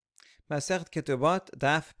Masechet Ketubot,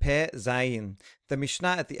 Daf Pe Zayin. The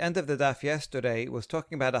Mishnah at the end of the daf yesterday was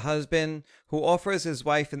talking about a husband who offers his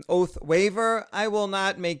wife an oath waiver. I will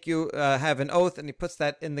not make you have an oath, and he puts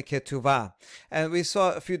that in the ketuvah. And we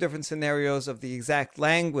saw a few different scenarios of the exact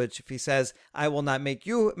language. If he says, I will not make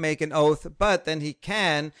you make an oath, but then he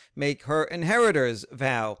can make her inheritors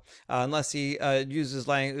vow, unless he uses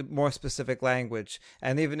more specific language.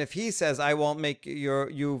 And even if he says, I won't make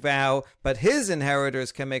you vow, but his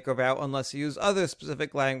inheritors can make a vow, unless he uses other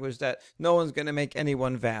specific language that no one's going to make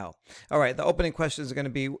anyone vow. All right, the opening questions are going to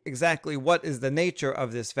be exactly what is the nature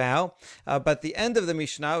of this vow. But the end of the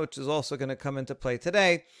Mishnah, which is also going to come into play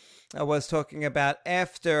today, was talking about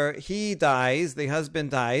after he dies, the husband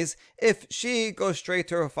dies, if she goes straight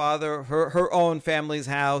to her father, her own family's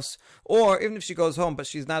house, or even if she goes home but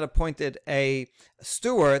she's not appointed a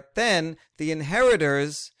steward, then the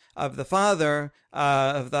inheritors of the father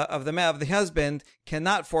of the husband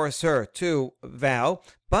cannot force her to vow.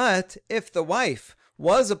 But if the wife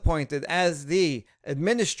was appointed as the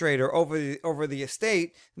administrator over the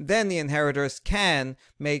estate, then the inheritors can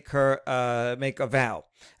make her make a vow.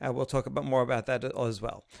 We'll talk more about that as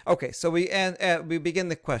well. Okay, so we begin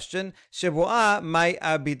the question. Shevuah mai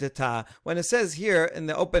abidata. When it says here in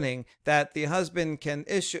the opening that the husband can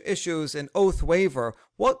issues an oath waiver,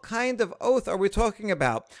 what kind of oath are we talking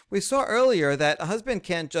about? We saw earlier that a husband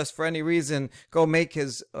can't just for any reason go make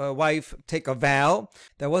his wife take a vow.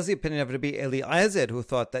 There was the opinion of Rabbi Eliezer who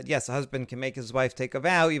thought that yes, a husband can make his wife take a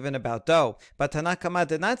vow even about dough. But Tanna Kama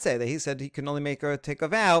did not say that. He said he can only make her take a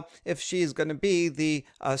vow if she's going to be the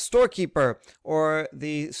storekeeper or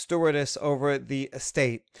the stewardess over the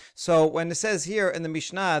estate. So when it says here in the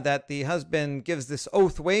Mishnah that the husband gives this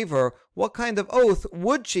oath waiver, what kind of oath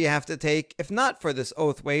would she have to take if not for this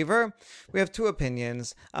oath waiver? We have two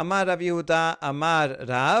opinions. Amar Rav Yehuda, Amar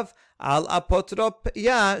Rav, Al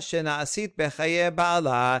apotropia shenaasit bechaye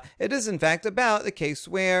ba'ala. It is in fact about the case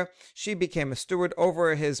where she became a steward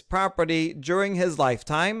over his property during his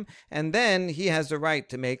lifetime, and then he has the right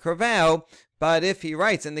to make her vow. But if he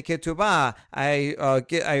writes in the ketubah,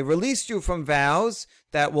 I released you from vows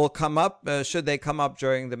that will come up, should they come up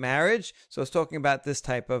during the marriage. So it's talking about this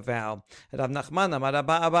type of vow. Rav Nachman Amar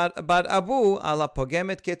bar Abu ala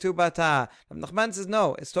pogemet ketubata. Rav Nachman says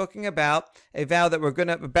no, it's talking about a vow that we're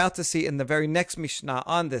about to see in the very next Mishnah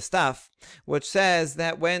on this stuff, which says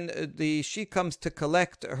that when she comes to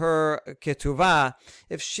collect her ketuvah,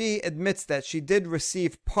 if she admits that she did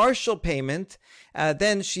receive partial payment,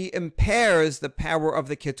 then she impairs the power of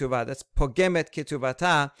the ketuvah. That's pogemet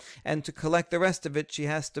ketuvata, and to collect the rest of it, she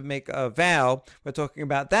has to make a vow. We're talking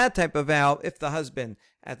about that type of vow. If the husband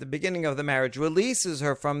at the beginning of the marriage releases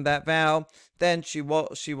her from that vow, then she will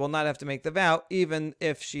not have to make the vow, even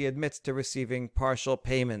if she admits to receiving partial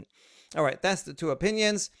payment. All right, that's the two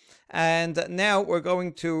opinions. And now we're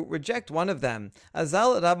going to reject one of them.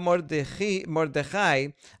 Azal Rab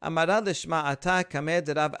Mordechai Amara Lishma Ata Kamed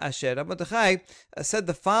Rab Asher. Rab Mordechai said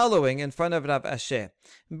the following in front of Rab Asher.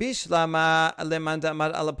 Bishlama lemanda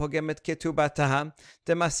amar ala pogemet ketubata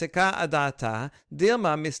demaseka adata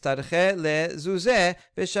dilma mistarche le zuze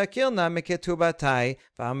veshakilna meketubatai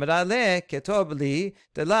v'amra le ketob li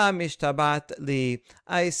dela mishtabat li.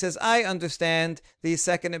 I says I understand the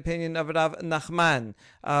second opinion of Rav Nachman,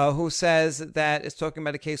 who says that it's talking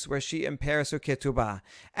about a case where she impairs her ketubah.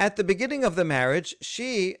 At the beginning of the marriage,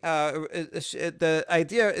 the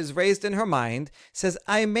idea is raised in her mind, says,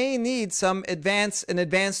 I may need an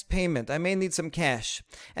advanced payment. I may need some cash.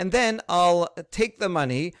 And then I'll take the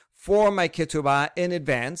money for my ketubah in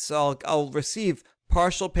advance. I'll receive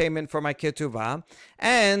partial payment for my ketuvah,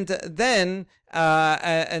 and then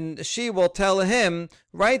and she will tell him,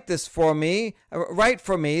 write for me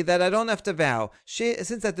that I don't have to vow.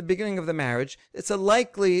 Since at the beginning of the marriage,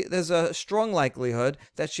 there's a strong likelihood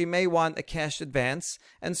that she may want a cash advance,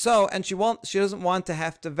 and she doesn't want to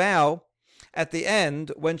have to vow at the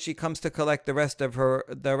end when she comes to collect the rest of her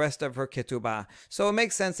ketubah. So it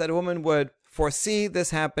makes sense that a woman would foresee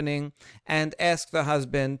this happening and ask the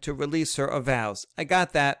husband to release her of vows. I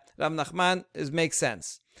got that. Rav Nachman makes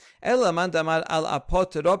sense. But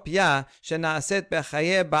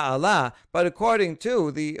according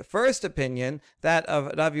to the first opinion, that of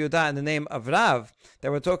Rav Yehuda in the name of Rav,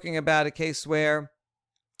 that we're talking about a case where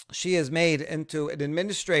she is made into an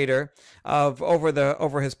administrator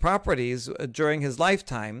over his properties during his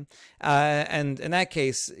lifetime, and in that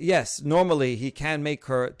case, yes, normally he can make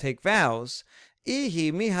her take vows.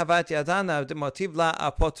 Ihi mi havat yadana demotiv la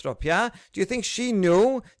apotropia. Do you think she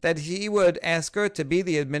knew that he would ask her to be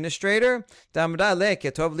the administrator? Damra le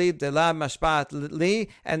ketov li de la mashpat li,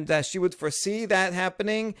 and that she would foresee that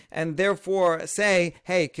happening and therefore say,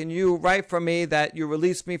 hey, can you write for me that you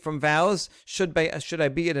release me from vows? Should I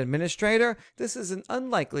be an administrator? This is an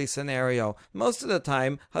unlikely scenario. Most of the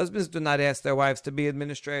time, husbands do not ask their wives to be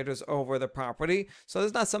administrators over the property, so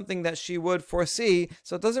it's not something that she would foresee,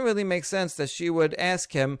 so it doesn't really make sense that she would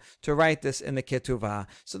ask him to write this in the ketuvah.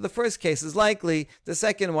 So the first case is likely, the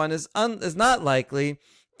second one is not likely,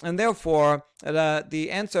 and therefore the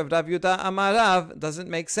answer of Rav Yehuda Amarav doesn't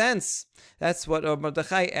make sense. That's what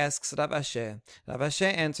Mordechai asks Rav Asher. Rav Asher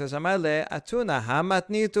answers, Amarle, Atuna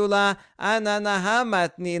hamatnitu la, anana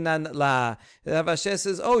hamatninan la. Rav Asher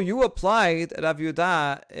says, oh, you applied Rav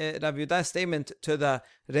Yehuda's statement to the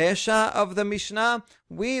Resha of the Mishnah.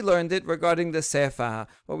 We learned it regarding the Sefer.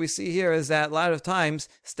 What we see here is that a lot of times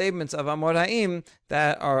statements of Amoraim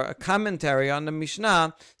that are a commentary on the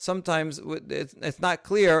Mishnah, sometimes it's not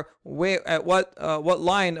clear at what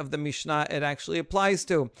line of the Mishnah it actually applies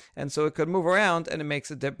to, and so it could move around, and it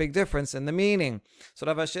makes a big difference in the meaning. So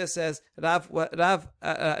Rav Asher says Rav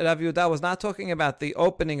Yehuda was not talking about the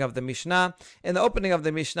opening of the Mishnah. In the opening of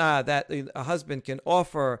the Mishnah, that a husband can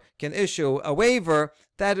issue a waiver,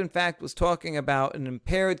 that in fact was talking about an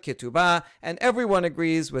impaired ketubah, and everyone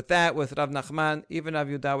agrees with that, with Rav Nachman. Even Rav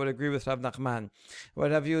Yehuda would agree with Rav Nachman.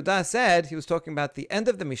 What Rav Yehuda said, he was talking about the end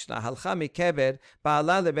of the Mishnah. Halcha mikebed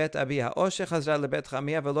ba'ala lebet abiha o shechazra lebet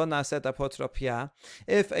chamia velo naset apotropia.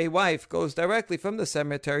 If a wife goes directly from the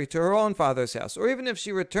cemetery to her own father's house, or even if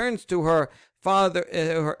she returns to her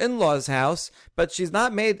her in-law's house, but she's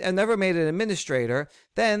never made an administrator,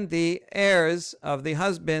 then the heirs of the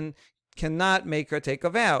husband cannot make her take a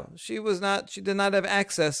vow. She did not have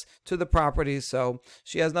access to the property, so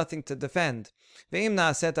she has nothing to defend. But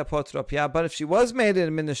if she was made an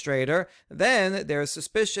administrator, then there is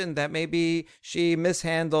suspicion that maybe she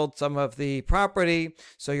mishandled some of the property.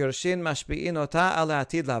 So Yorushin mashpi'in ota al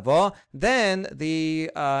atid lavo. Then the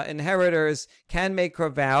inheritors can make her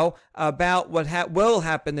vow about what will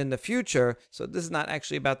happen in the future. So this is not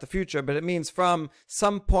actually about the future, but it means from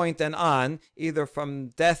some point and on, either from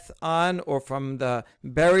death on or from the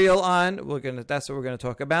burial on. That's what we're going to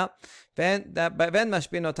talk about.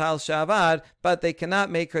 But they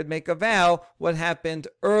cannot make her make a vow what happened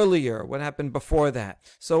earlier, what happened before that.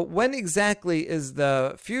 So when exactly is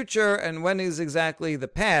the future and when is exactly the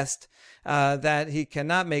past that he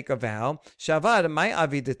cannot make a vow? Shavad, my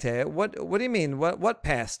avidite. What do you mean? What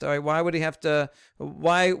past? Or why would he have to?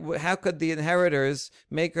 How could the inheritors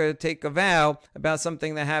make her take a vow about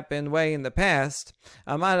something that happened way in the past?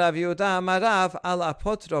 Amar Rav Yehuda Amarav al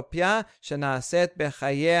apotropia shenaset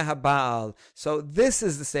bechaye habaal. So this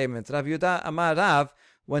is the statement. Rav Yehuda Amarav,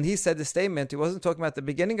 when he said the statement, he wasn't talking about the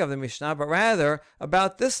beginning of the Mishnah, but rather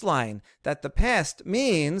about this line, that the past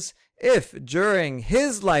means if during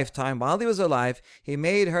his lifetime, while he was alive, he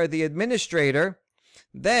made her the administrator,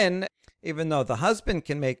 then even though the husband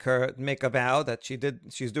can make a vow that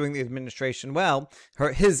she's doing the administration well,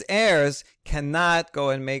 his heirs cannot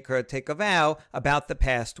go and make her take a vow about the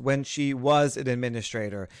past when she was an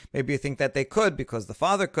administrator. Maybe you think that they could because the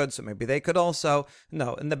father could, so maybe they could also.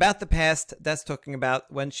 No, and about the past, that's talking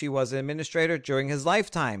about when she was an administrator during his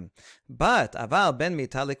lifetime. But aval ben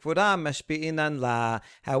mitalik vura mashpi'inan la.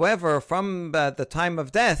 However, from the time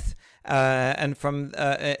of death, and from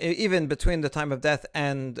even between the time of death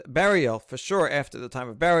and burial, for sure after the time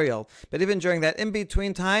of burial, but even during that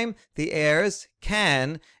in-between time, the heirs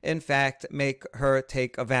can, in fact, make her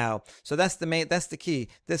take a vow. So that's the key.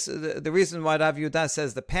 The reason why Rav Yehuda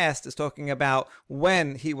says the past is talking about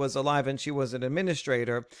when he was alive and she was an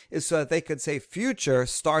administrator, is so that they could say future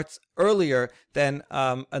starts earlier than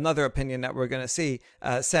another opinion that we're going to see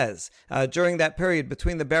says. During that period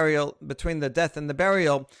between the death and the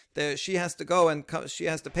burial, she has to go and she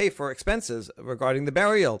has to pay for expenses regarding the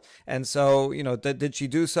burial. And so, did she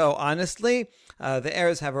do so honestly? The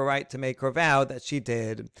heirs have a right to make her vow that she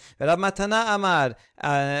did. Rav Matana Amar,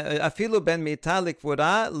 afilu ben mita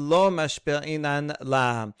likvura lo mashpi'inan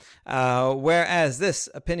la. Whereas this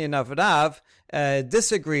opinion of Rav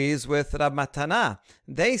disagrees with Rav Matana.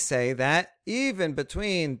 They say that even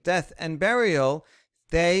between death and burial,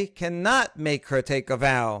 they cannot make her take a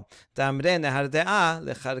vow.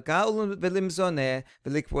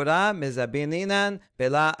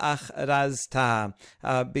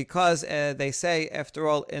 Because they say, after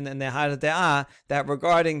all, in Nehar De'ah, that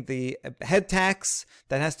regarding the head tax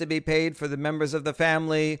that has to be paid for the members of the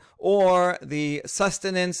family, or the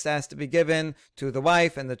sustenance that has to be given to the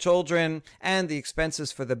wife and the children, and the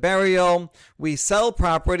expenses for the burial, we sell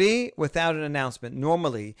property without an announcement.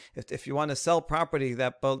 Normally, if you want to sell property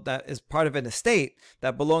that is part of an estate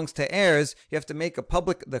that belongs to heirs, you have to make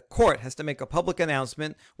the court has to make a public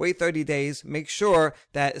announcement, wait 30 days, make sure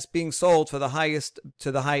that it's being sold for the highest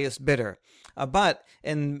bidder. But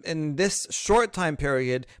in this short time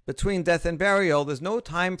period between death and burial, there's no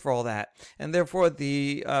time for all that. And therefore,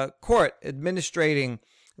 the court administrating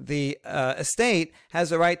the estate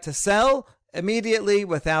has a right to sell immediately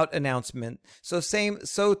without announcement. So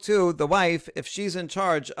too the wife, if she's in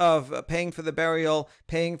charge of paying for the burial,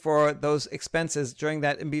 paying for those expenses during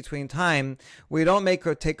that in-between time, we don't make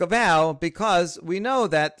her take a vow because we know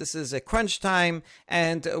that this is a crunch time,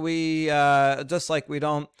 and we just like we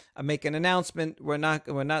don't make an announcement, we're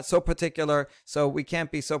not so particular, so we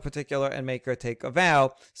can't be so particular and make her take a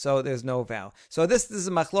vow, so there's no vow. So this is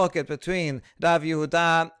a machloket between Rav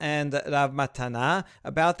Yehuda and Rav Matana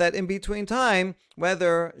about that in-between time,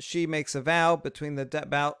 whether she makes a vow between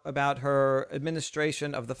about her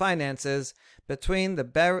administration of the finances between the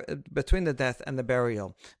death and the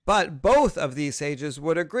burial. But both of these sages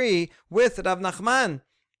would agree with Rav Nachman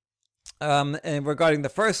and regarding the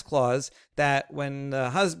first clause, that when the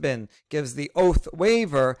husband gives the oath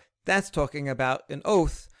waiver, that's talking about an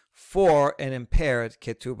oath for an impaired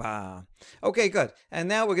ketubah. Okay, good. And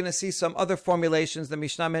now we're going to see some other formulations. The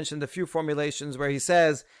Mishnah mentioned a few formulations where he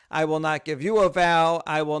says, I will not give you a vow,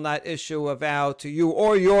 I will not issue a vow to you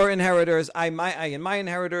or your inheritors, I and my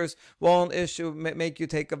inheritors won't make you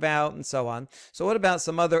take a vow, and so on. So what about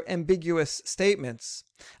some other ambiguous statements?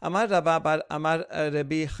 Amar Rabba Amar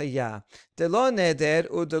Rabbi Chaya, Delo neder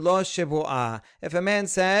u delo shibu'ah. If a man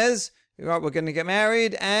says, we're going to get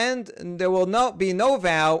married, and there will be no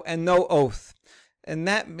vow and no oath. In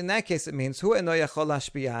that case, it means hu eno yachol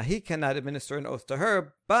hashpiah. He cannot administer an oath to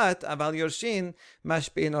her, but aval yorshin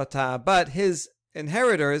mashpinota. But his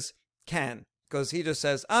inheritors can, because he just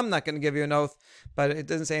says, I'm not going to give you an oath, but it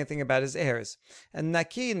doesn't say anything about his heirs. And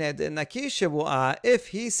naki shibu'ah, if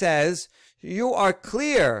he says, you are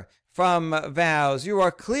clear from vows, you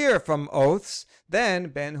are clear from oaths, then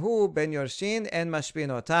ben yorshin and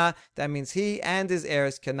mashpinota, that means he and his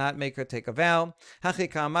heirs cannot make her take a vow. Because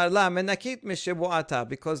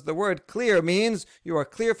the word clear means you are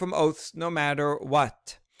clear from oaths no matter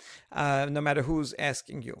what. No matter who's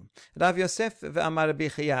asking you. Rav Yosef ve'amar Rabbi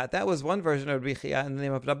Chaya. That was one version of Rabbi Chaya in the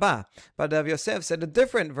name of Rabbah. But Rav Yosef said a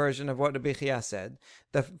different version of what Rabbi Chaya said.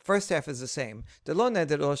 The first half is the same.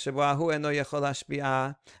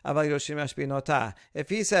 If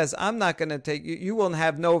he says, I'm not going to take you will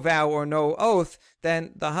have no vow or no oath,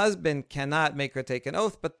 then the husband cannot make her take an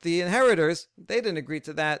oath, but the inheritors, they didn't agree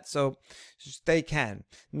to that, so they can.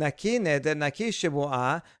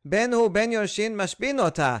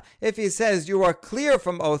 If he says you are clear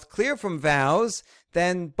from oath, clear from vows,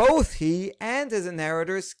 then both he and his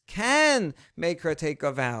inheritors can make her take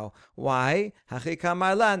a vow. Why? Because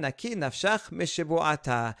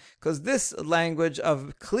this language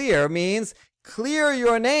of clear means clear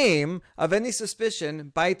your name of any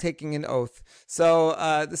suspicion by taking an oath. So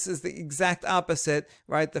this is the exact opposite,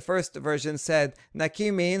 right? The first version said naki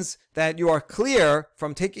means that you are clear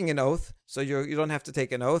from taking an oath, so you don't have to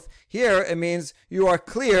take an oath. Here it means you are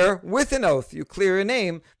clear with an oath. You clear your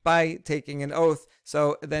name by taking an oath.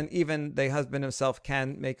 So then even the husband himself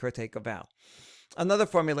can make her take a vow. Another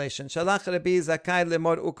formulation. Shalach Rabbi Zakai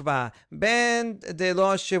lemor ukva. Ben de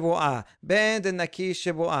lo shibu'ah. Ben de naki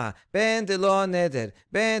shibu'ah. Ben de lo neder.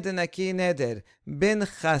 Ben de naki neder. Bin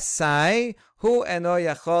chasai. Hu eno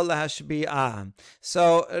yachol lahashbi'ah.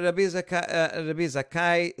 So Rabbi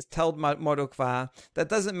Zakai told Mor Ukva that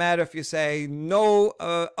doesn't matter if you say no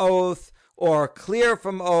oath or clear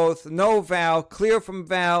from oath, no vow, clear from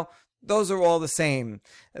vow. Those are all the same.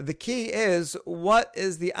 The key is, what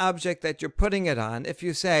is the object that you're putting it on? If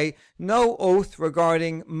you say, no oath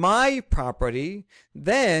regarding my property,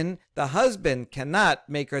 then the husband cannot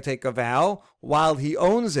make her take a vow while he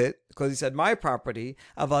owns it, because he said my property.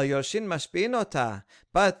 Aval yorshin mashpinota.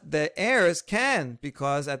 But the heirs can,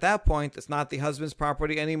 because at that point it's not the husband's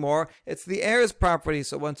property anymore, it's the heir's property.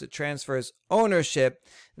 So once it transfers ownership,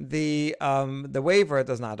 the waiver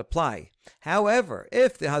does not apply. However,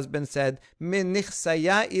 if the husband said min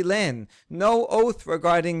nichsaya ilen, no oath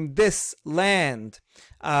regarding this land,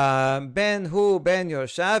 Ben hu ben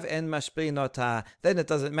yorshav en mashprinota. Then it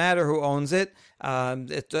doesn't matter who owns it.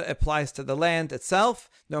 It applies to the land itself,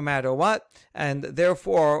 no matter what, and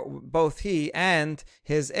therefore both he and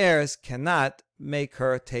his heirs cannot make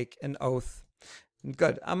her take an oath.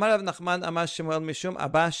 Good. Amar Rav Nachman Amar Shemuel Mishum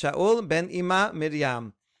Abba Shaul ben Ima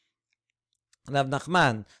Miriam. Rav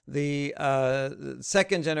Nachman, the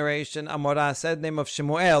second generation Amorah, said the name of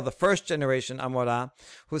Shemuel, the first generation Amorah,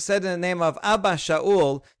 who said in the name of Abba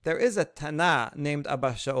Shaul. There is a Tana named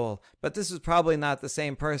Abba Shaul, but this is probably not the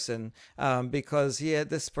same person, because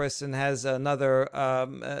this person has another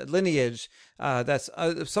lineage. That's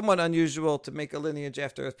somewhat unusual to make a lineage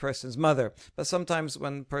after a person's mother. But sometimes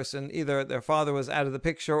when a person, either their father was out of the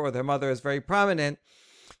picture or their mother is very prominent.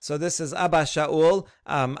 So this is Abba Shaul.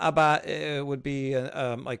 Abba would be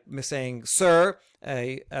like saying sir,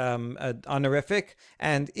 a honorific.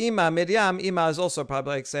 And Ima Miriam, Ima is also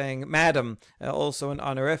probably like saying madam, also an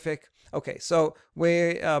honorific. Okay, so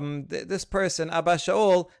this person, Abba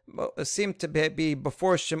Shaul, seemed to be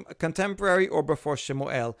before contemporary or before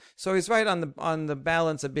Shemuel. So he's right on the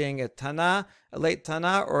balance of being a Tana, a late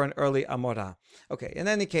Tana, or an early Amorah. Okay, in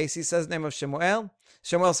any case, he says the name of Shemuel.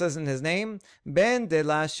 Shemuel says in his name, Ben de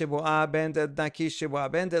la Shibua, Ben de Naki Shibua,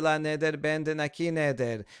 Ben de la Neder, Ben de Naki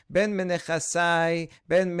Neder, Ben Menechasai,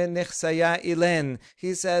 Ben Menechsaya Ilen.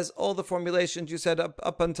 He says all the formulations you said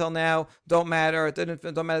up until now don't matter. It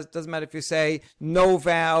doesn't matter if you say no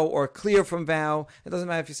vow or clear from vow. It doesn't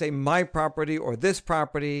matter if you say my property or this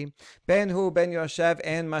property. Ben Hu, Ben Yoshev,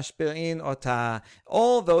 and Mashpirin Ota.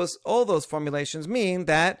 All those formulations mean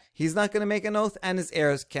that he's not going to make an oath and his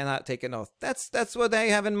heirs cannot take an oath. That's what they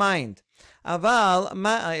have in mind. אבל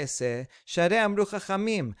מה אעשה? שהרי אמרו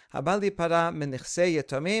חכמים, הבא להיפרע מנכסי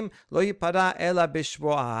יתומים, לא ייפרע אלא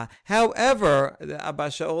בשבועה. However, Abba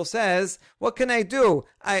Shaul says, what can I do?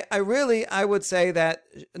 I would say that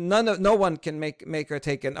no one can make her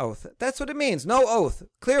take an oath. That's what it means. No oath.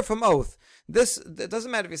 Clear from oath. It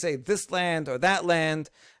doesn't matter if you say this land or that land.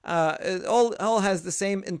 It all has the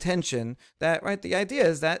same intention. That right. The idea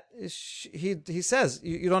is that he says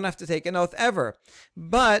you don't have to take an oath ever.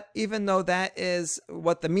 But even though that is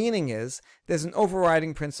what the meaning is, there's an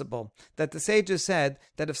overriding principle that the sages said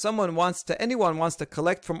that if anyone wants to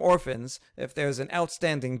collect from orphans, if there's an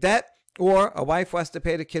outstanding debt, or a wife wants to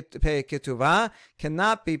pay a ketuvah,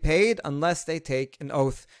 cannot be paid unless they take an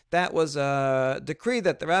oath. That was a decree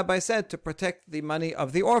that the rabbi said to protect the money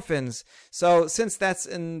of the orphans. So since that's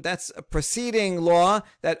a preceding law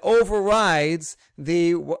that overrides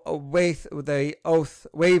the oath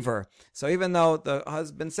waiver. So even though the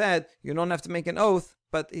husband said you don't have to make an oath,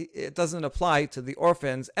 but it doesn't apply to the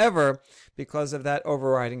orphans ever because of that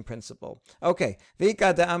overriding principle. Okay,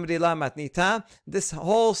 Vika de Amrila Matnita. This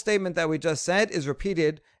whole statement that we just said is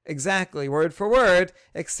repeated exactly word for word,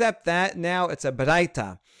 except that now it's a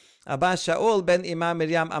Baraita. Abba Shaul ben Ima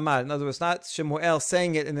Miriam Amar. In other words, not Shemuel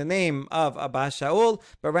saying it in the name of Abba Shaul,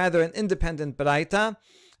 but rather an independent Baraita,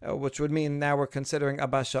 which would mean now we're considering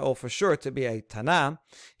Abba Shaul for sure to be a Tana.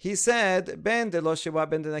 He said, Ben de lo shiwa,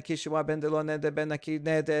 ben de naki shiwa, ben de lo neder, ben naki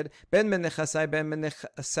neder, ben menechasai, ben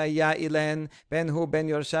menechasaya ilen, ben hu, ben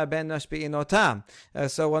yorsha, ben nashbi'inota.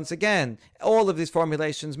 So once again, all of these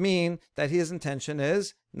formulations mean that his intention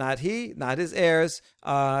is, not his heirs,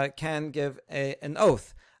 can give an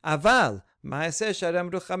oath. Aval,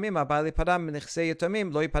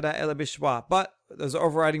 but there's an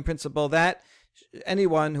overriding principle that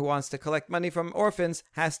anyone who wants to collect money from orphans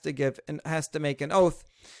has to make an oath,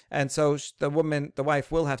 and so the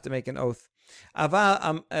wife will have to make an oath.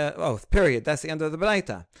 Oath. Period. That's the end of the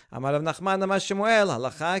Baraita. Amar Rav Nachman Amar Shemuel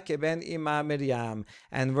halacha keben ima Miriam.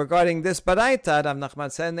 And regarding this Baraita, Rav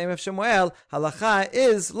Nachman said in the name of Shemuel, halacha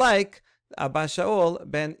is like Abba Shaul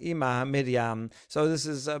ben Ima Miriam. So this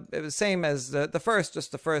is the same as the first,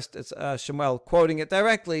 just the first, it's Shemuel quoting it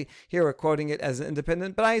directly. Here we're quoting it as an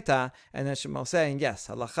independent Baraita, and then Shemuel saying, yes,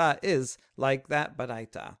 halacha is like that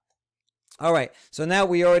Baraita. All right, so now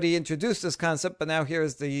we already introduced this concept, but now here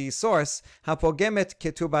is the source. Hapogemet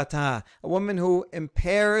ketubata, a woman who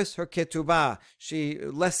impairs her ketubah. She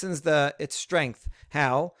lessens its strength.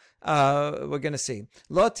 How? We're going to see.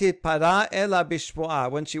 Loti para ela bishpoa.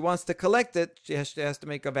 When she wants to collect it, she has to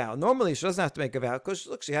make a vow. Normally, she doesn't have to make a vow because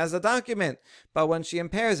look, she has a document. But when she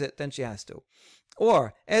impairs it, then she has to.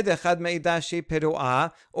 Or edechad meidashi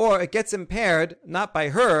peruah, or it gets impaired not by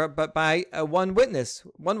her but by one witness.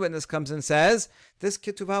 One witness comes and says this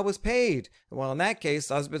ketuvah was paid. Well, in that case,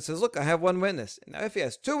 the husband says, "Look, I have one witness." Now, if he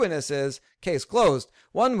has two witnesses, case closed.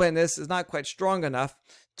 One witness is not quite strong enough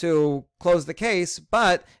to close the case,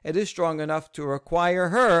 but it is strong enough to require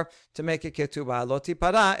her to make a ketubah. Lo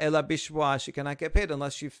tipara ela bishbuah. She cannot get paid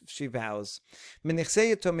unless she vows.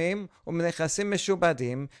 Menichsei yatomim u'menechasim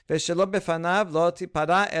meshubadim ve'shelo befanav lo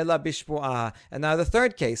tipara ela bishbuah. And now the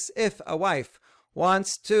third case, if a wife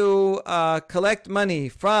wants to collect money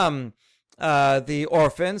from the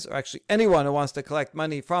orphans, or actually anyone who wants to collect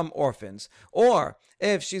money from orphans, or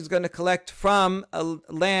if she's going to collect from a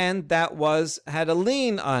land that had a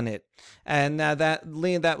lien on it, and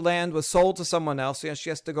that land was sold to someone else, so she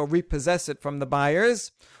has to go repossess it from the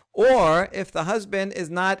buyers. Or if the husband is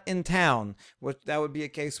not in town, which that would be a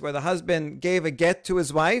case where the husband gave a get to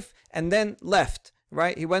his wife and then left.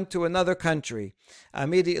 Right, he went to another country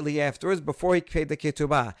immediately afterwards before he paid the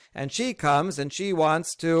ketubah, and she comes and she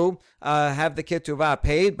wants to have the ketubah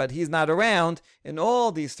paid, but he's not around. In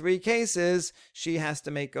all these three cases, she has to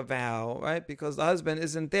make a vow, right? Because the husband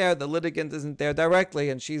isn't there, the litigant isn't there directly,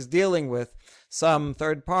 and she's dealing with some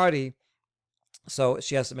third party. So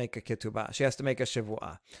she has to make a ketubah. She has to make a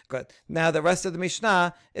shivuah. Good. Now the rest of the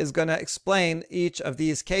Mishnah is going to explain each of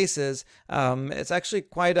these cases. It's actually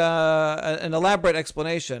quite an elaborate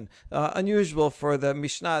explanation, unusual for the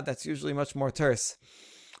Mishnah. That's usually much more terse.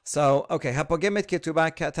 So, okay, hapogemet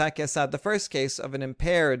ketubah kata kesad. The first case of an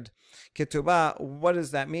impaired ketubah, what does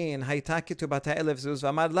that mean? Hayta ketubata elef zuz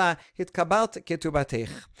v'amad la hitkabalt ketubatich.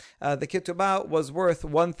 The ketubah was worth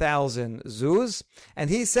 1,000 zuz, and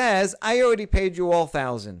he says, I already paid you all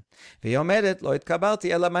 1,000. V'yomedet lo hitkabalti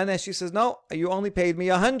ela maneh. She says, no, you only paid me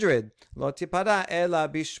 100. Lo tipara ela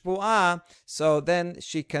bishpu'ah. So then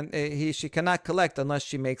she cannot collect unless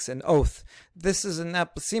she makes an oath. This is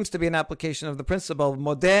seems to be an application of the principle of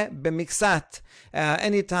modeh b'miksat.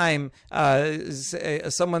 Anytime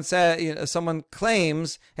someone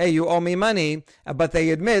claims, hey, you owe me money, but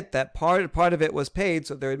they admit that part of it was paid,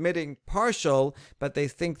 so they're admitting partial, but they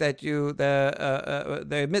think that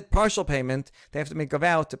they admit partial payment, they have to make a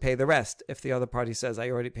vow to pay the rest. If the other party says, I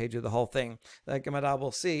already paid you the whole thing. The Gemara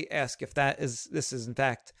will ask if this is in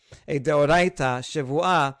fact a deoraita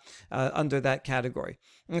shivuah under that category.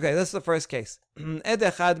 Okay, that's the first case. What's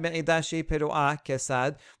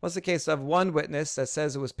the case of one witness that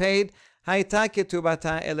says it was paid? If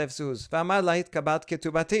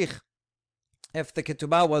the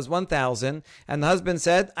ketubah was 1,000 and the husband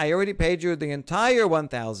said, I already paid you the entire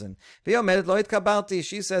 1,000.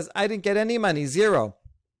 She says, I didn't get any money, 0.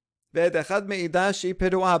 But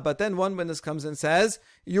then one witness comes and says,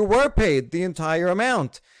 you were paid the entire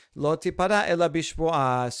amount. So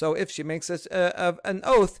if she makes an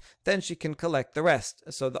oath, then she can collect the rest.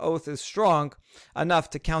 So the oath is strong enough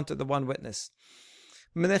to counter the one witness.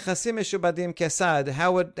 How would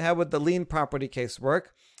the lien property case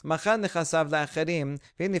work? A man,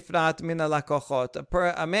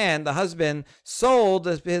 the husband, sold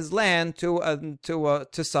his land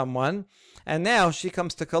to someone, and now she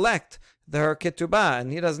comes to collect her ketubah,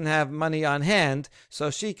 and he doesn't have money on hand, so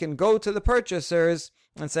she can go to the purchasers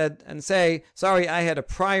and say, sorry, I had a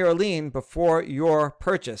prior lien before your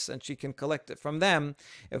purchase, and she can collect it from them.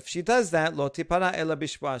 If she does that, lo tipara ela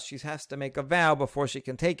bishbuah, she has to make a vow before she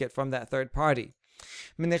can take it from that third party.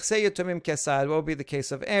 What will be the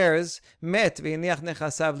case of heirs? If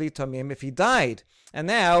he died, and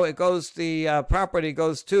now the property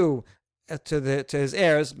goes to his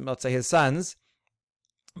heirs, let's say his sons.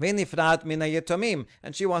 And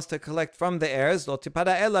she wants to collect from the heirs.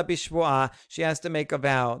 She has to make a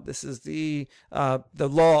vow. This is the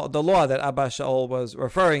law that Abba Shaul was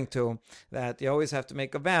referring to, that you always have to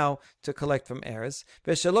make a vow to collect from heirs.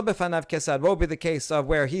 What will be the case of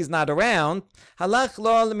where he's not around? He's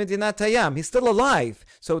still alive,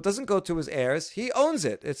 so it doesn't go to his heirs. He owns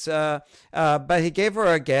it. But he gave her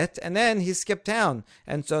a get, and then he skipped town,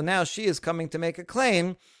 and so now she is coming to make a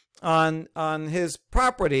claim on his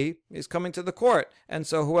property. He's coming to the court, and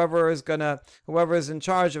so whoever is in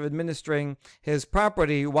charge of administering his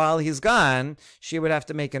property while he's gone, she would have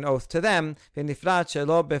to make an oath to them. If she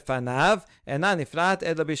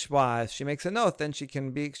makes an oath, then she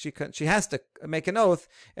has to make an oath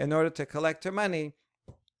in order to collect her money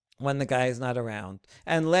when the guy is not around.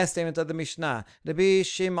 And last statement of the Mishnah, Rabbi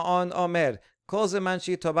Shimon Omer, Kol zeman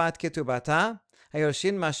shi tobat ketubata,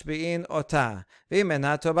 היורשים משביעין אותה, ואם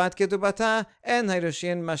אינה טובת כתובתה, אין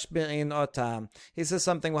היורשים משביעין אותה. He says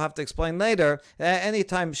something we'll have to explain later, that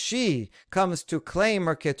anytime she comes to claim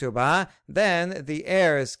her ketubah, then the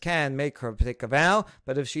heirs can make her take a vow,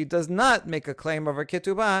 but if she does not make a claim of her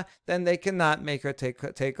ketubah, then they cannot make her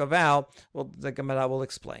take a vow. Well, the Gemara will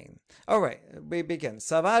explain. Alright, we begin.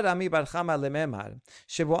 Savar Rami bar Chama lememar,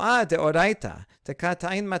 שבועה דאורייתא,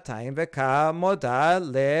 תקטעין 200 וכמודה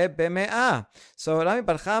לבמאה. So Rami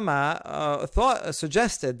Bar Chama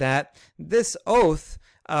suggested that this oath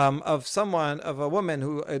of a woman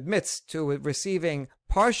who admits to receiving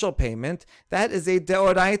partial payment, that is a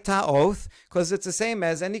deoraita oath, because it's the same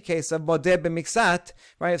as any case of modeh b'miksat,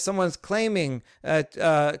 right? If someone's claiming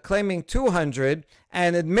 200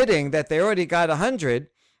 and admitting that they already got 100,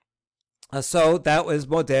 so that was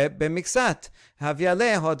modeh b'miksat.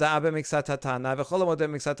 Havyaleh hoda'a b'miksat hatana v'chol modeh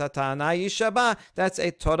b'miksat hatana yishaba. That's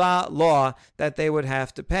a Torah law that they would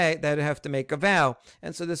have to pay, they would have to make a vow,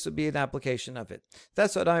 and so this would be an application of it.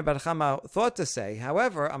 That's what Rami Bar Chama thought to say.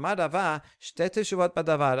 However, Amar Rava shte teshuvot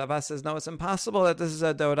badavar. Rava says no, it's impossible that this is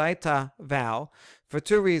a deoraita vow, for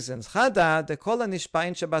two reasons. Chada de kol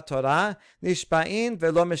nishba'in shebat Torah nishba'in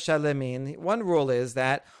velo meshalemin. One rule is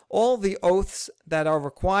that all the oaths that are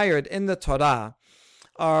required in the Torah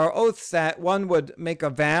are oaths that one would make a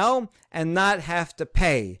vow and not have to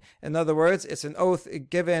pay. In other words, it's an oath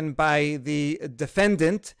given by the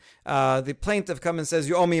defendant. The plaintiff comes and says,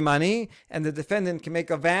 you owe me money, and the defendant can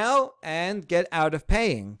make a vow and get out of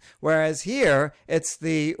paying. Whereas here, it's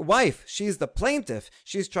the wife. She's the plaintiff.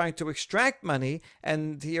 She's trying to extract money,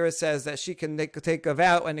 and here it says that she can take a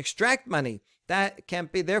vow and extract money. That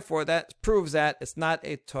can't be. Therefore, that proves that it's not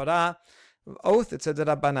a Torah oath, it's a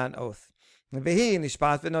D'Rabbanan oath.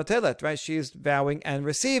 Right? She's vowing and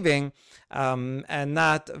receiving, and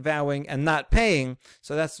not vowing and not paying.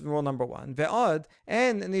 So that's rule number one. Ve'od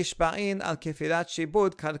en nishba'in al kefirat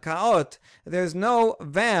shibud karkaot. There's no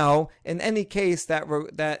vow in any case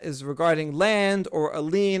that is regarding land or a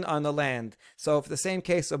lien on the land. So if the same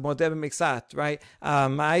case of modeh b'miksat, right?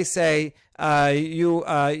 I say I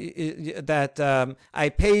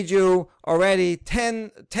paid you already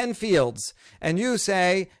 10 fields, and you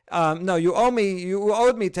say, no, you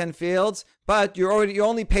owed me 10 fields, but you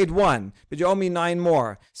only paid one, but you owe me 9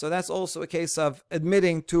 more. So that's also a case of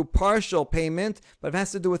admitting to partial payment, but if it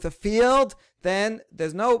has to do with a field, then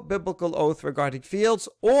there's no biblical oath regarding fields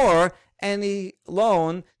or any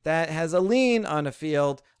loan that has a lien on a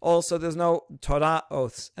field. Also, there's no Torah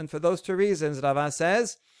oaths. And for those two reasons, Rava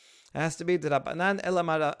says, it has to be D'Rabbanan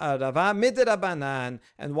elamar Rava midrabanan.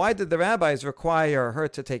 And why did the rabbis require her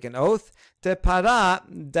to take an oath? Tepara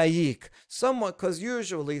dayik. Because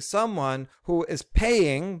usually someone who is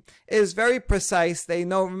paying is very precise. They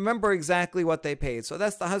remember exactly what they paid. So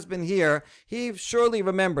that's the husband here. He surely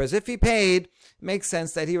remembers. If he paid, it makes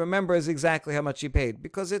sense that he remembers exactly how much he paid,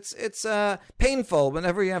 because it's painful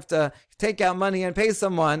whenever you have to take out money and pay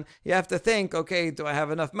someone. You have to think, okay, do I have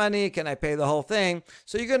enough money? Can I pay the whole thing?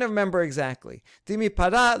 So you're going to remember exactly. Dimi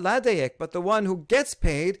para ladayek, but the one who gets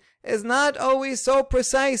paid is not always so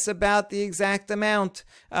precise about the exact amount,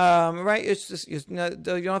 right? It's just, you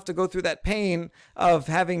don't have to go through that pain of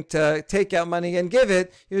having to take out money and give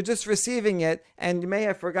it. You're just receiving it, and you may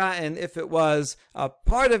have forgotten if it was a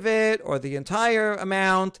part of it or the entire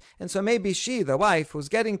amount. And so maybe she, the wife who's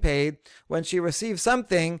getting paid, when she received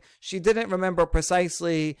something, she didn't remember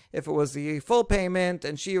precisely if it was the full payment,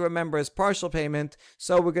 and she remembers partial payment.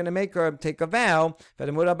 So we're going to make her take a vow,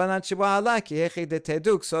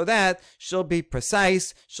 so that she'll be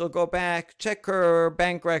precise. She'll go back, check her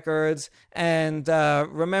bank records, and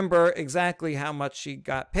remember exactly how much she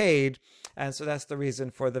got paid. And so that's the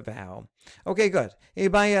reason for the vow. Okay, good.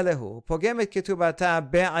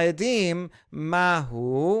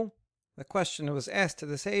 The question was asked to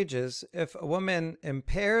the sages, if a woman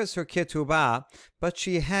impairs her ketubah, but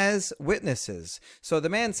she has witnesses. So the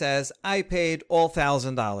man says, I paid all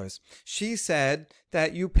 $1,000. She said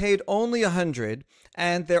that you paid only 100,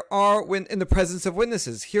 and there are, in the presence of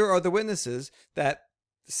witnesses, here are the witnesses that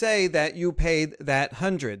say that you paid that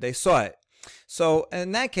 100. They saw it. So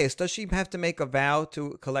in that case, does she have to make a vow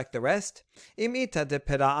to collect the rest? So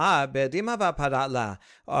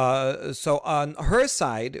on her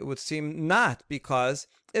side, it would seem not, because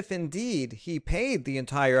if indeed he paid the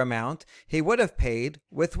entire amount, he would have paid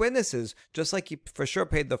with witnesses, just like he for sure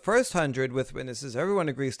paid the first 100 with witnesses. Everyone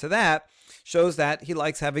agrees to that. Shows that he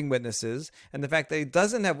likes having witnesses, and the fact that he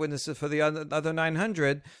doesn't have witnesses for the other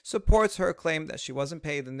 900 supports her claim that she wasn't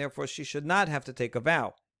paid, and therefore she should not have to take a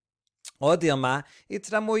vow. Or maybe it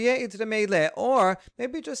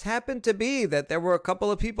just happened to be that there were a couple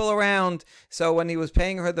of people around. So when he was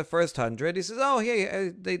paying her the first 100, he says, oh,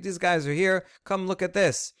 hey, these guys are here. Come look at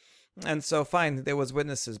this. And so fine, there was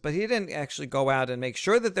witnesses. But he didn't actually go out and make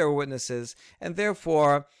sure that there were witnesses. And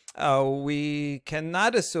therefore, we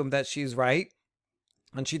cannot assume that she's right.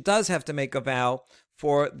 And she does have to make a vow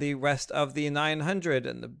for the rest of the 900,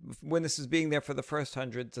 and the witnesses being there for the first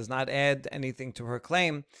 100 does not add anything to her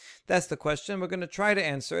claim. That's the question. We're going to try to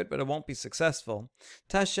answer it, but it won't be successful.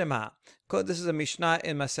 Tashema. This is a Mishnah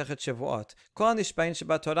in Masechet Shavuot. Kol nishbain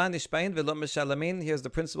sheba Torah nishbain v'lo mishalamin. Here's the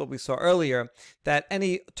principle we saw earlier, that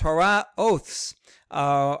any Torah oaths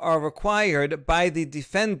are required by the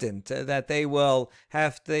defendant, that they will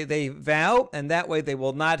have to, they vow, and that way they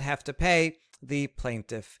will not have to pay the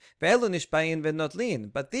plaintiff.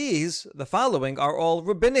 But these, the following, are all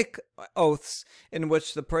rabbinic oaths in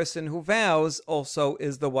which the person who vows also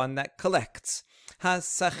is the one that collects.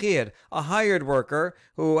 Ha-sachir, a hired worker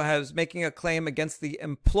who is making a claim against the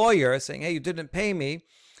employer, saying, hey, you didn't pay me,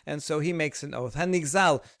 and so he makes an oath.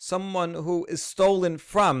 Ha-nigzal, someone who is stolen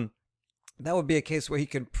from. That would be a case where he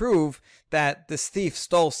can prove that this thief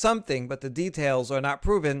stole something, but the details are not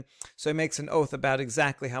proven, so he makes an oath about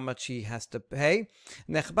exactly how much he has to pay.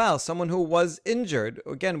 Nechbal, someone who was injured,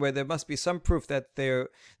 again, where there must be some proof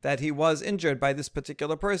that he was injured by this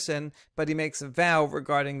particular person, but he makes a vow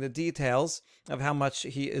regarding the details of how much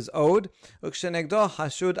he is owed. Ukshenegdo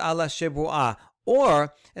hashud ala shebu'ah.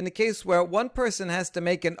 Or in the case where one person has to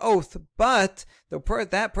make an oath, but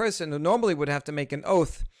that person who normally would have to make an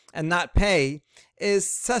oath and not pay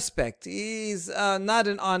is suspect. He's not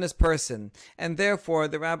an honest person, and therefore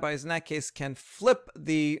the rabbis in that case can flip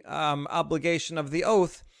the obligation of the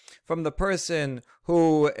oath from the person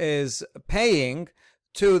who is paying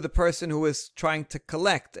to the person who is trying to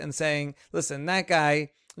collect, and saying, listen, that guy,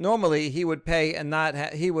 normally he would pay and not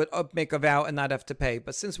he would make a vow and not have to pay,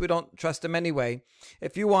 but since we don't trust him anyway,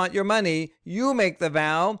 if you want your money, you make the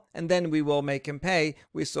vow and then we will make him pay.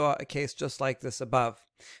 We saw a case just like this above.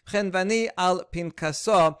 Chenvani al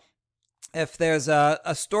pinkaso, if there's a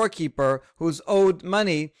storekeeper who's owed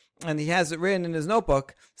money and he has it written in his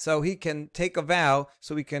notebook, so he can take a vow,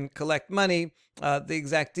 so he can collect money. The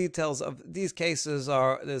exact details of these cases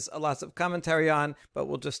there's lots of commentary on, but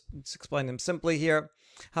we'll just explain them simply here.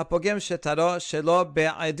 Hapogem shetaro shelo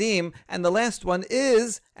be'adim, and the last one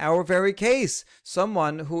is our very case.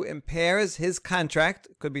 Someone who impairs his contract,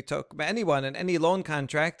 could be talked by anyone in any loan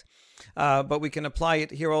contract, but we can apply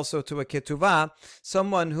it here also to a ketuvah.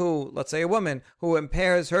 Someone who, let's say a woman, who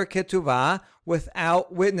impairs her ketuvah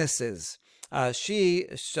without witnesses. She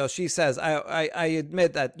says, I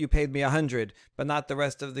admit that you paid me 100, but not the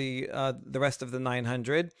rest of the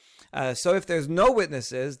 900. So if there's no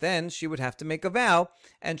witnesses, then she would have to make a vow,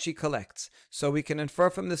 and she collects. So we can infer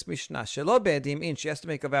from this Mishnah, shelo be'edim in, she has to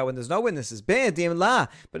make a vow when there's no witnesses. Be'edim la,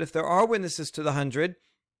 but if there are witnesses to the 100,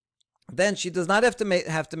 then she does not have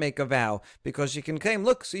to make a vow, because she can claim,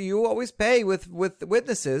 look, so you always pay with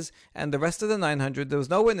witnesses, and the rest of the 900 there was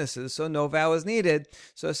no witnesses, so no vow is needed.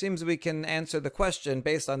 So it seems we can answer the question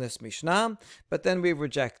based on this Mishnah, but then we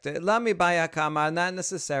reject it. Lami baya kama, not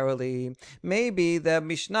necessarily. Maybe the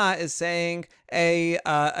Mishnah is saying a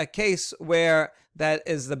case where that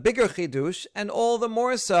is the bigger chidush, and all the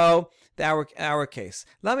more so our case.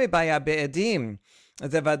 Lami baya be'edim. I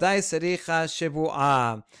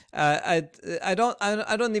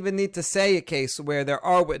don't even need to say a case where there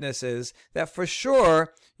are witnesses, that for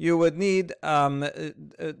sure you would need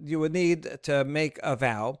to make a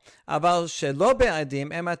vow. But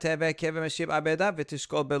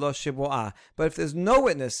if there's no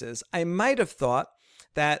witnesses, I might have thought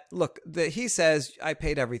that, look, he says, I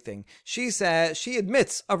paid everything. She says, she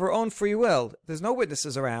admits of her own free will. There's no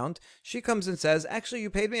witnesses around. She comes and says, actually, you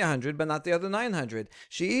paid me 100, but not the other 900.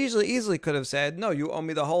 She easily could have said, no, you owe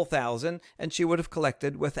me the whole 1,000, and she would have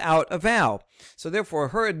collected without a vow. So therefore,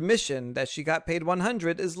 her admission that she got paid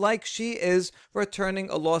 100 is like she is returning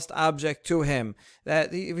a lost object to him,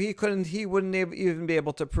 that he wouldn't even be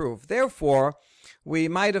able to prove. Therefore, we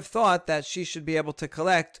might have thought that she should be able to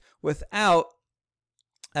collect without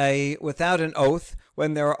an oath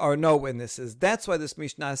when there are no witnesses. That's why this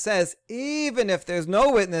Mishnah says, even if there's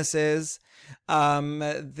no witnesses,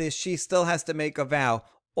 she still has to make a vow.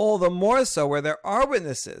 All the more so where there are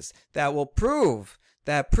witnesses that will prove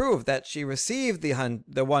that she received the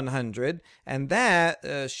 100, and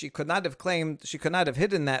that she could not have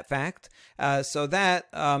hidden that fact. So that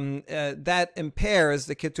impairs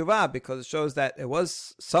the ketuvah, because it shows that there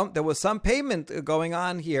was some payment going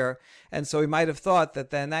on here, and so we might have thought that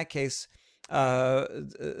then in that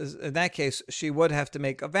case she would have to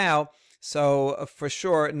make a vow. So for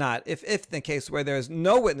sure not. If in the case where there's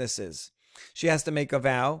no witnesses, she has to make a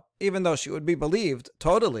vow, even though she would be believed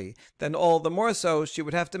totally, then all the more so she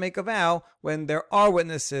would have to make a vow when there are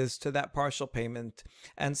witnesses to that partial payment.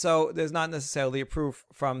 And so there's not necessarily a proof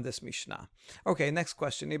from this Mishnah. Okay, next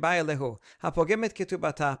question. Mahu.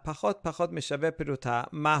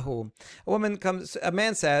 A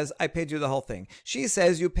man says, I paid you the whole thing. She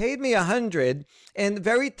says, you paid me 100 in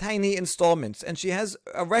very tiny installments. And she has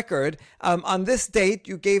a record. On this date,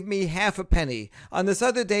 you gave me half a penny. On this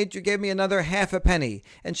other date, you gave me another half a penny.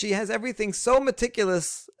 And she has everything so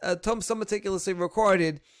meticulously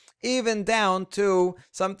recorded, even down to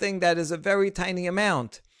something that is a very tiny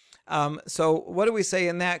amount. So what do we say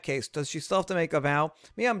in that case? Does she still have to make a vow?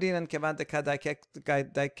 Do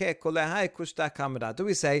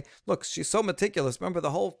we say, look, she's so meticulous. Remember,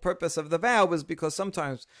 the whole purpose of the vow was because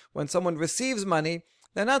sometimes when someone receives money,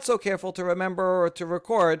 they're not so careful to remember or to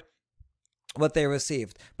record what they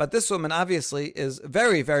received. But this woman obviously is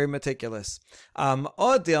very, very meticulous.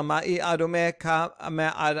 Or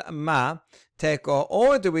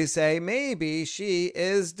do we say maybe she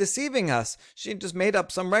is deceiving us? She just made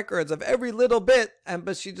up some records of every little bit,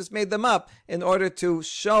 but she just made them up in order to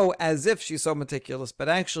show as if she's so meticulous. But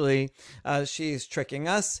actually, she's tricking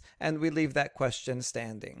us, and we leave that question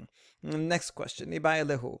standing. Next question.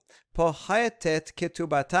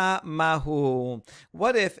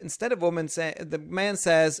 What if instead of woman say the man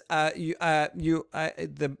says the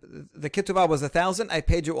ketubah was 1,000, I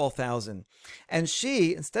paid you all 1,000, and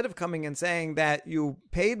she, instead of coming and saying that you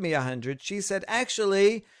paid me 100, she said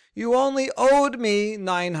actually you only owed me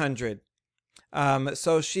 900.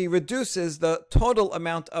 So she reduces the total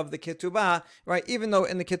amount of the ketubah, right? Even though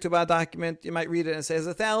in the ketubah document you might read it and it says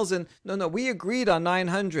 1,000. No, we agreed on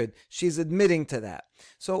 900. She's admitting to that.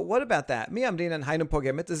 So what about that?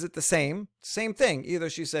 Is it the same? Same thing. Either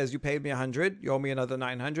she says you paid me 100, you owe me another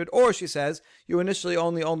 900, or she says you initially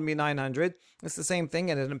only owed me 900. It's the same thing,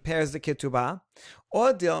 and it impairs the ketubah.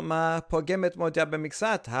 Or do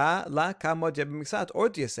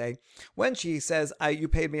you say when she says you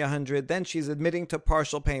paid me 100, then she's admitting to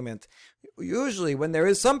partial payment? Usually, when there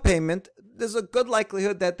is some payment, there's a good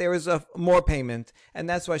likelihood that there is more payment, and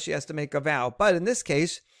that's why she has to make a vow. But in this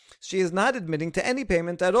case, she is not admitting to any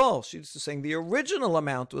payment at all. She's just saying the original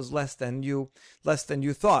amount was less than you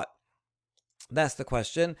thought. That's the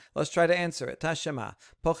question. Let's try to answer it. Tashema.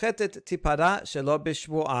 Pochetet tipara shelo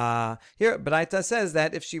bishvuah. Here, Braita says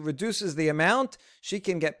that if she reduces the amount, she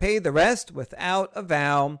can get paid the rest without a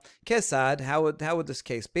vow. Kesad, how would this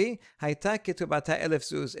case be? Haita ketubata elef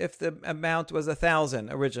zuz. If the amount was 1,000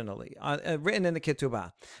 originally, written in the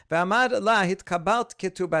ketubah. Ve'amad la hitkabalt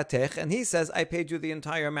ketubatech, and he says, I paid you the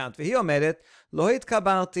entire amount. Vehi omeret, lo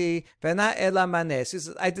hitkabalti ve'na ela manes. He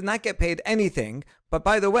says, I did not get paid anything, but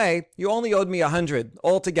by the way, you only owed me 100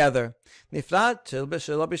 altogether.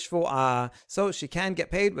 So she can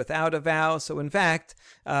get paid without a vow. So in fact,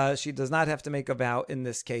 she does not have to make a vow in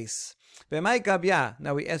this case.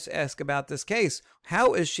 Now we ask about this case.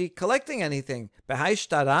 How is she collecting anything? She's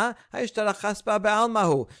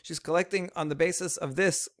collecting on the basis of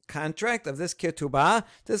this contract, of this ketubah.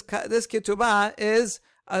 This ketubah is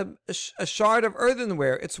a shard of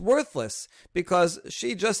earthenware. It's worthless because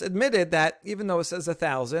she just admitted that even though it says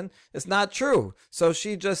 1,000, it's not true. So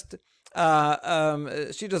she just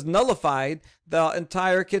nullified the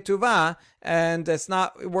entire ketuvah, and it's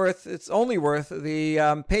only worth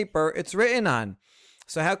the paper it's written on.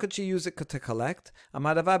 So how could she use it to collect?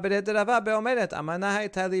 Rava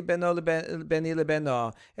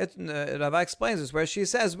explains this, where she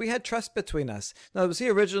says, we had trust between us. Now, he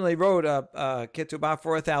originally wrote a ketubah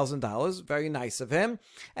for $1,000, very nice of him.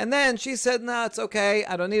 And then she said, no, it's okay,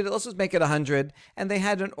 I don't need it, let's just make it 100. And they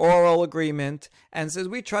had an oral agreement, and says,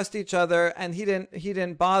 we trust each other, and he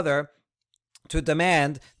didn't bother to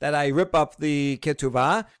demand that I rip up the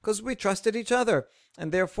ketubah, because we trusted each other.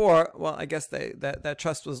 And therefore, well, I guess that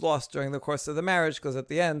trust was lost during the course of the marriage, because at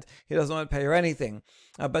the end, he doesn't want to pay her anything.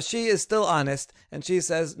 But she is still honest, and she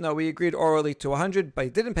says, no, we agreed orally to 100, but he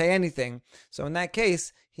didn't pay anything. So in that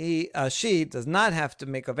case, she does not have to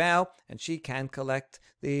make a vow, and she can collect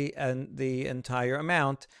the entire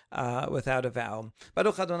amount without a vow.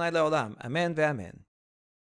 Baruch Adonai Leolam. Amen ve'amen.